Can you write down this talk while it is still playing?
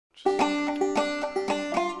Did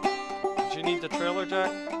you need the trailer,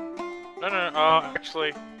 Jack? No,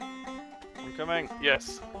 actually... I'm coming.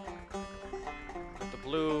 Yes. With the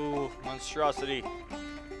blue monstrosity.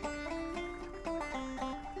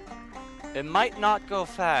 It might not go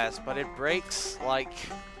fast, but it brakes like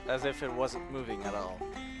as if it wasn't moving at all.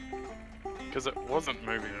 Because it wasn't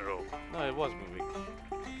moving at all. No, it was moving.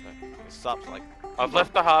 It stops like... I've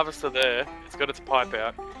left the harvester there. It's got its pipe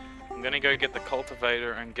out. I'm gonna go get the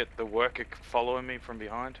cultivator and get the worker following me from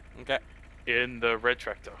behind. Okay. In the red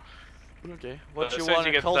tractor. Okay. What So you as soon as want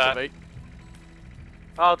you to get cultivate?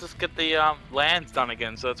 I'll just get the lands done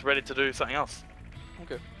again so it's ready to do something else.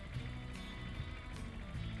 Okay.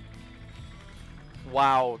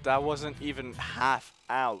 Wow, that wasn't even half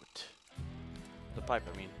out. The pipe,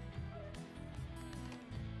 I mean.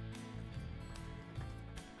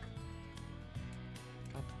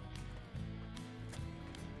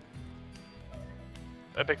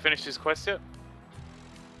 Epic finished his quest yet?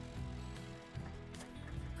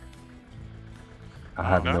 I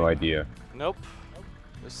have no idea. Nope.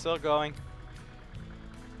 We're still going.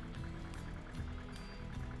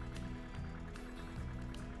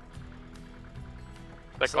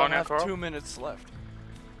 Still have 2 minutes left.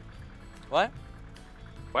 What?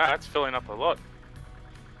 Wow, that's filling up a lot.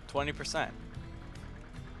 20%.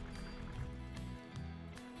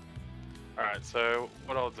 Alright, so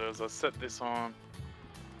what I'll do is I'll set this on.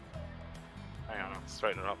 Hang on, I'll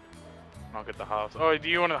straighten it up. And I'll get the harvest. Oh, do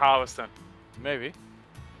you want to harvest then? Maybe.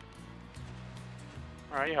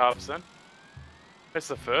 Alright, you harvest then. It's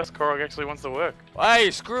the first. Corrog actually wants to work.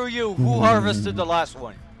 Hey, screw you! Who harvested the last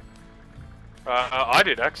one? I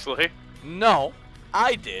did actually. No,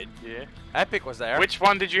 I did. Yeah. Epic was there. Which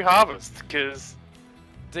one did you harvest? Because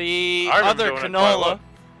the I remember other doing it quite a canola.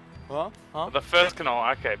 lot. Huh? The first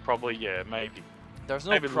canola. Okay, probably yeah, maybe. There's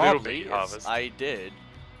no Maybe a little bit probably. you harvest. I did.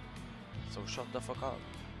 So shut the fuck up.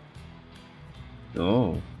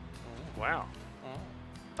 Oh. Wow.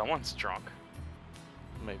 Someone's drunk.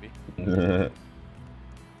 Maybe. I'm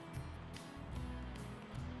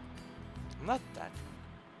not that.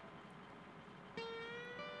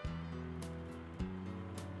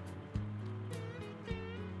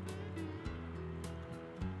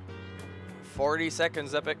 40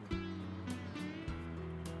 seconds, Epic.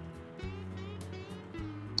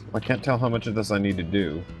 I can't tell how much of this I need to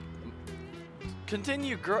do.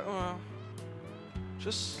 Continue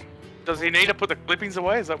just... Does he need to put the clippings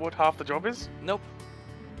away? Is that what half the job is? Nope.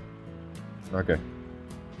 Okay.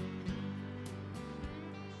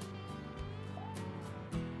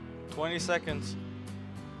 "20 seconds.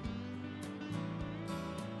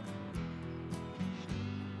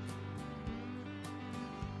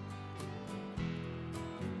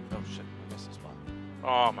 Oh shit, I missed the spot.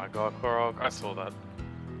 Oh my god, Corrog, I saw that.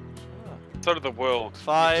 So did the world.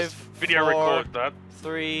 5, Just video 4, record that.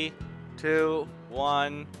 3, 2,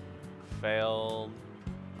 1. Failed.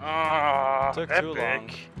 Ah, Took epic. too long.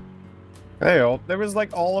 Hey, there was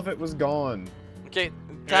like all of it was gone. Okay,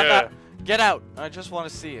 tap Yeah. out. Get out. I just want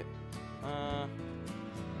to see it.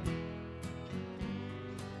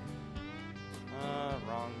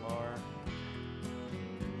 Wrong bar.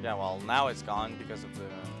 Yeah, well, now it's gone because of the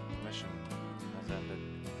mission has ended.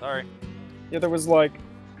 Sorry. Yeah, there was like,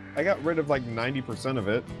 I got rid of like 90% of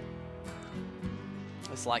it.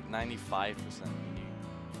 It's like 95%.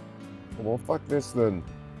 Well, fuck this then.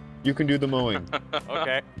 You can do the mowing.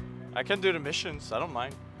 Okay. I can do the missions. I don't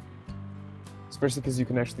mind. Especially because you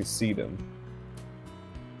can actually see them.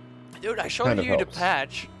 Dude, I showed Kind of you the helps.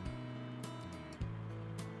 patch.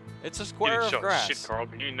 It's a square of grass. Shit,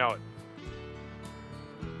 Corrog, you know it.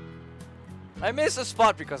 I missed a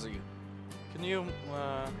spot because of you. Can you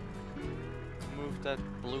move that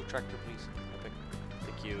blue tractor, please? Epic.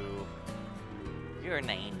 Thank you. You're an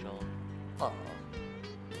angel. Oh.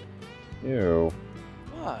 Ew.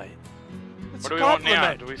 Why? It's What do a we want now?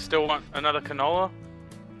 compliment. Do we still want another canola?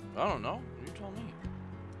 I don't know. You tell me.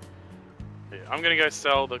 Yeah, I'm gonna go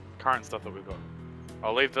sell the current stuff that we've got.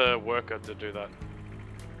 I'll leave the worker to do that.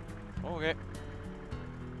 Okay.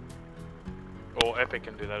 Or Epic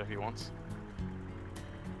can do that if he wants.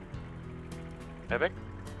 Epic?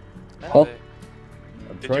 Oh. Epic.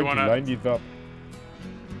 I'm Did trying you wanna- to 90 it up.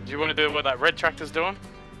 Do you want to do what that red tractor's doing?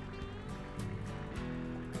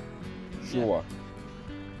 Sure.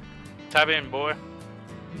 Tab in, boy.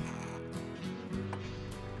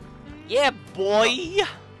 Yeah, boy.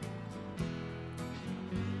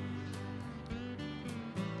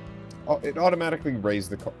 Oh, it automatically raised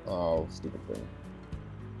the oh, stupid thing.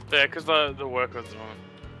 Yeah, because the worker's doing it.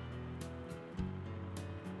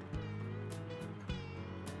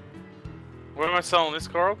 Where am I selling this,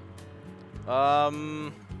 Corrog?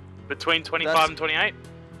 Between 25 That's- and 28?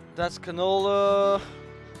 That's canola.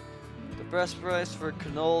 The best price for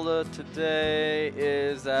canola today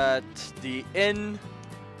is at the inn,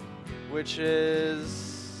 which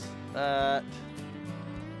is at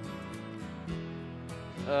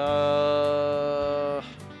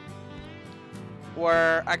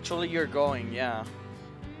where actually you're going, yeah.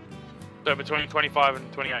 So between 25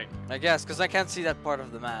 and 28. I guess, because I can't see that part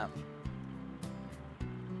of the map.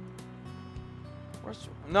 Where's...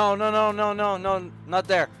 No, not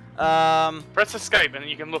there. Press escape and then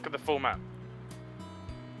you can look at the full map.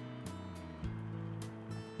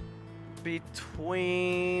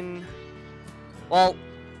 Between... Well,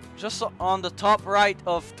 just on the top right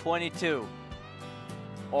of 22.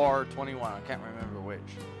 Or 21, I can't remember which.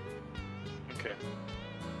 Okay.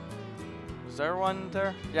 Is there one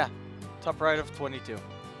there? Yeah, top right of 22. Is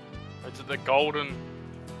it the golden?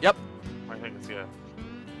 Yep. I think it's, yeah.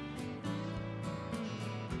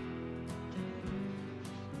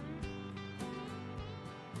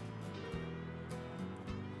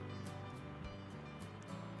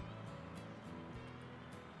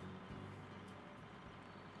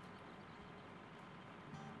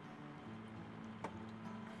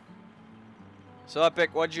 So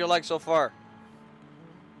Epic, what do you like so far?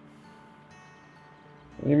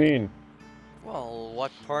 What do you mean? Well,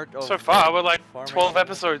 what part of... So far, we're like farming? 12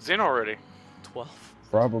 episodes in already. 12,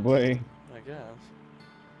 Probably. I guess.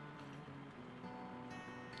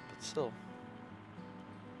 But still,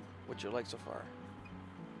 what you like so far?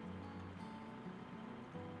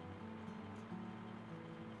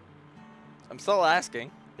 I'm still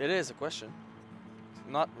asking. It is a question. It's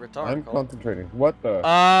not I'm rhetorical. concentrating. What the?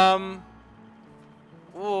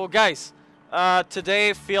 Oh, guys.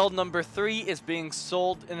 Today, field number 3 is being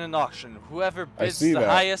sold in an auction. Whoever bids see the that.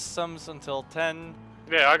 highest sums until 10.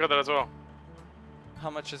 Yeah, I got that as well. How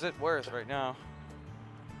much is it worth right now?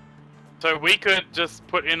 So we could just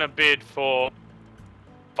put in a bid for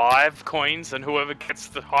 5 coins, and whoever gets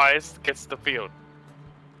the highest gets the field.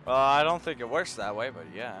 I don't think it works that way, but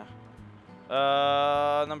yeah.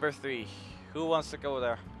 Number 3. Who wants to go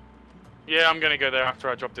there? Yeah, I'm gonna go there after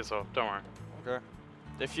I drop this off. Don't worry. Okay.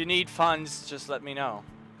 If you need funds, just let me know.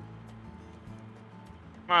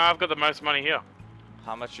 I've got the most money here.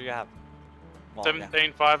 How much do you have? Well,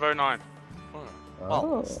 17,509. Yeah. Well,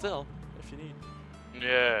 Oh. still, if you need.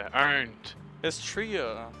 Yeah, owned. It's 3.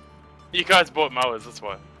 You guys bought mowers, that's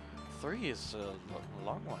why. 3 is a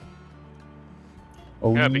long one.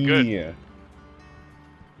 Oh, yeah, it'd be good. yeah.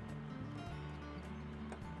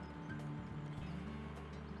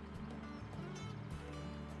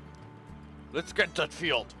 Let's get that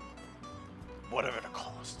field. Whatever the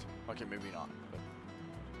cost. Okay, maybe not. But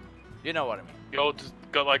you know what I mean. You all just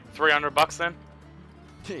got like 300 bucks then?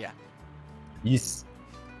 Yeah. Yes.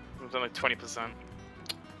 It was only 20%.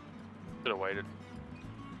 Should have waited.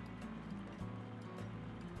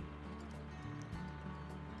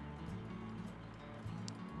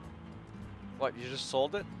 What, you just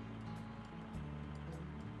sold it?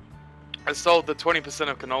 I sold the 20%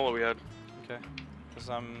 of canola we had. Okay. Because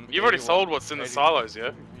I'm... You've already 81 sold what's in the 80. silos,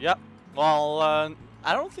 yeah? Yep. Well,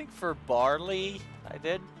 I don't think for barley I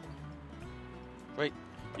did. Wait,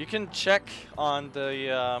 you can check on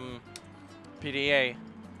the PDA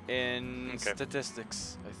in Okay.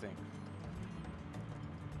 statistics, I think.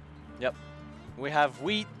 Yep. We have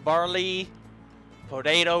wheat, barley,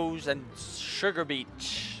 potatoes, and sugar beet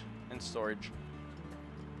in storage.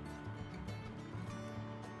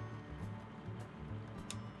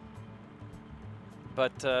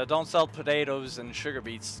 But don't sell potatoes and sugar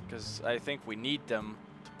beets because I think we need them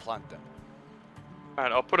to plant them.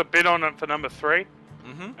 Alright, I'll put a bid on it for number 3,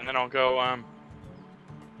 Mm-hmm. and then I'll go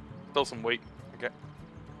sell some wheat. Okay.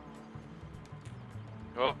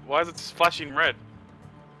 Well, why is it flashing red?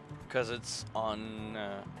 Because it's on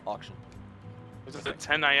auction. Is it at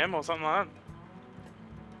 10 AM or something like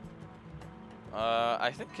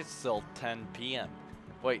I think it's still 10 p.m.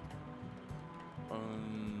 Wait.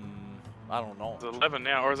 I don't know. that? It's 11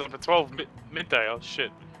 now, or is it for 12 midday? Oh shit.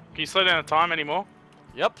 Can you slow down the time anymore?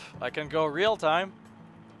 Yep, I can go real time.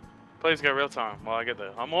 Please go real time while I get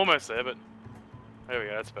there. I'm almost there, but there we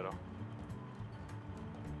go, that's better.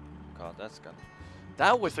 God, that's gonna...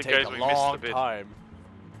 That would Just in take case a we missed a long bit. time.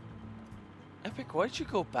 Epic, why did you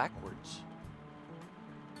go backwards?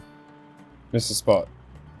 Missed a spot.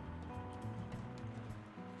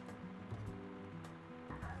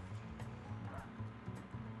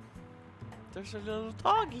 There's a little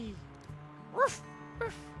doggy. Ruff,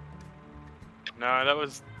 ruff. No, that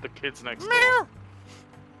was the kids next door. Meow.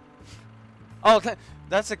 Oh,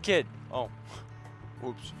 that's a kid. Oh.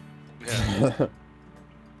 Oops. Yeah.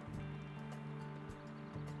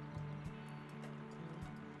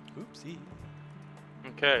 Oopsie.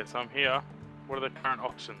 Okay, so I'm here. What are the current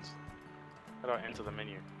auctions? How do I enter the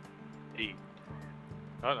menu? E.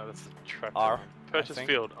 Oh no, that's the tractor. R, Purchase think.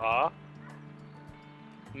 field R.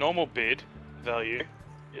 Normal bid value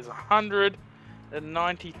is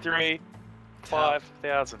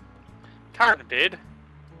 193,500. Current bid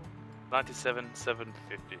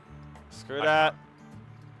 97,750. Screw I that.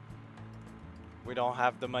 We don't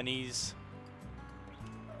have the monies.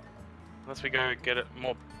 Unless we go get it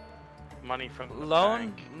more money from the Loan?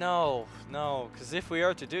 bank. No, no. Because if we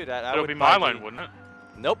are to do that, I It'll would be my buy loan, the- wouldn't it?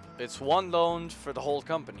 Nope, it's one loan for the whole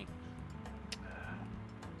company.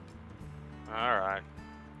 Alright.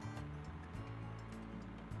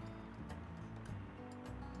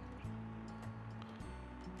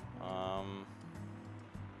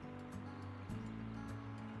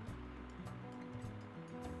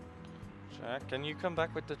 Jack, can you come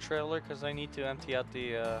back with the trailer? Because I need to empty out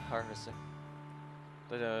the harvester.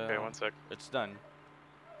 Okay, one sec. It's done.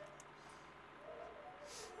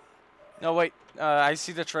 No, wait. I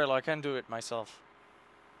see the trailer. I can do it myself.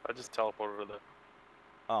 I just teleported to the...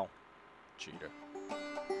 Oh. Cheater.